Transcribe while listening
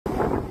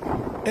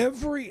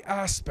Every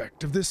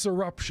aspect of this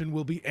eruption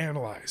will be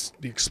analyzed: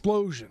 the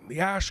explosion,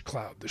 the ash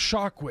cloud, the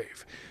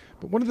shockwave.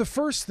 But one of the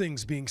first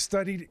things being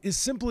studied is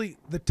simply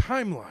the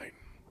timeline.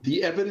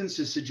 The evidence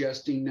is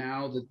suggesting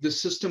now that the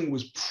system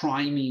was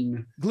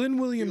priming. Glyn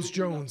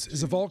Williams-Jones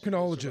is a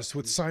volcanologist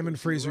with Simon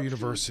Fraser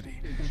University.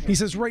 He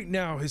says right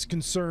now his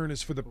concern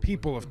is for the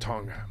people of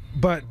Tonga,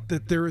 but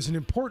that there is an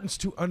importance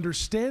to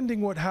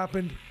understanding what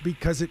happened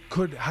because it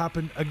could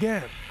happen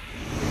again.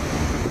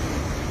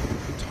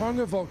 The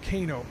Tonga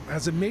volcano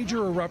has a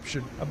major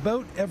eruption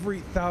about every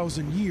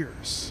 1,000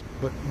 years,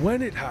 but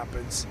when it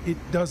happens, it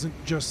doesn't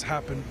just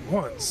happen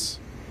once.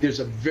 There's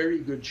a very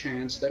good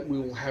chance that we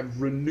will have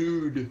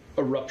renewed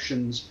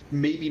eruptions,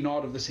 maybe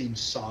not of the same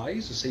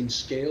size, the same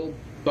scale,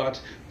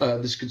 but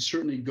this could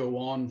certainly go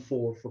on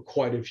for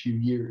quite a few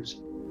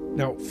years.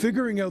 Now,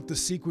 figuring out the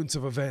sequence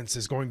of events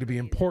is going to be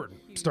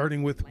important,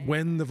 starting with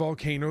when the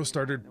volcano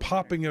started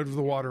popping out of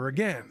the water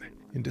again.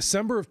 In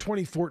December of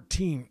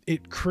 2014,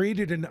 it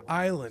created an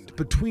island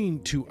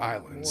between two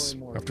islands.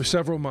 After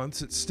several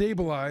months, it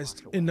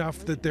stabilized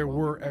enough that there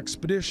were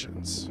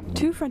expeditions.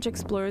 Two French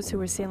explorers who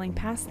were sailing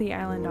past the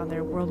island on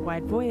their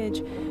worldwide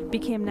voyage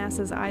became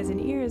NASA's eyes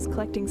and ears,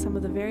 collecting some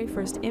of the very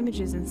first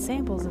images and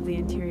samples of the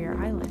interior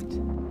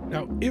island.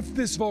 Now, if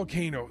this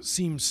volcano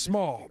seems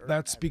small,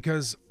 that's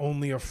because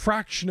only a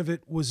fraction of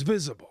it was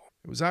visible.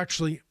 It was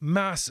actually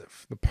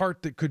massive. The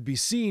part that could be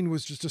seen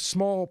was just a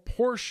small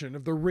portion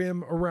of the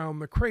rim around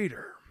the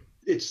crater.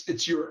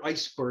 It's your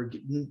iceberg.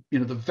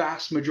 The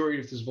vast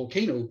majority of this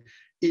volcano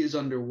is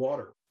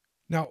underwater.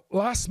 Now,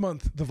 last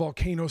month, the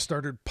volcano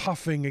started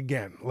puffing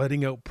again,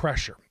 letting out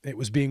pressure. It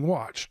was being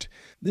watched.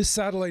 This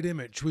satellite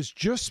image was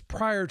just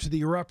prior to the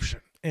eruption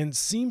and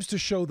seems to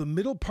show the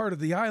middle part of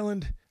the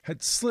island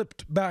had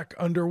slipped back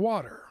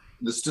underwater.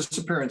 This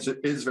disappearance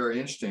is very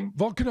interesting.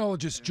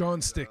 Volcanologist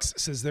John Sticks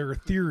says there are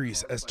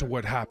theories as to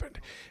what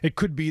happened. It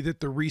could be that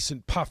the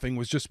recent puffing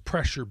was just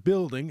pressure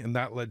building and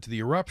that led to the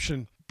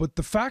eruption, but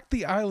the fact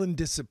the island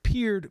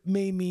disappeared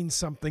may mean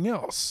something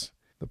else.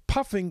 The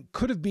puffing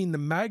could have been the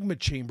magma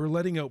chamber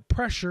letting out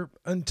pressure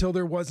until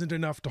there wasn't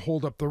enough to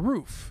hold up the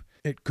roof.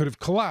 It could have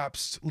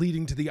collapsed,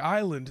 leading to the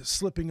island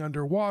slipping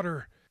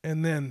underwater,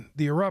 and then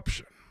the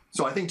eruption.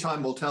 So I think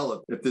time will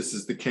tell if this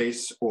is the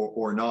case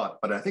or not,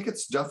 but I think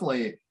it's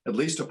definitely at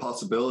least a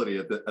possibility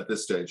at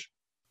this stage.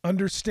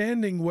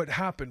 Understanding what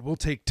happened will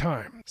take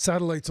time.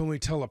 Satellites only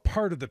tell a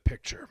part of the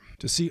picture.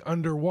 To see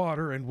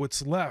underwater and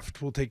what's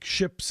left will take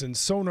ships and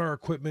sonar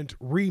equipment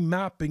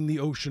remapping the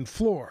ocean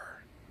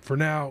floor. For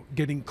now,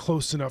 getting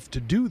close enough to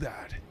do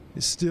that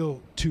is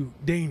still too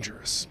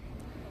dangerous.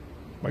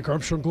 Mike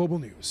Armstrong, Global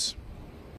News.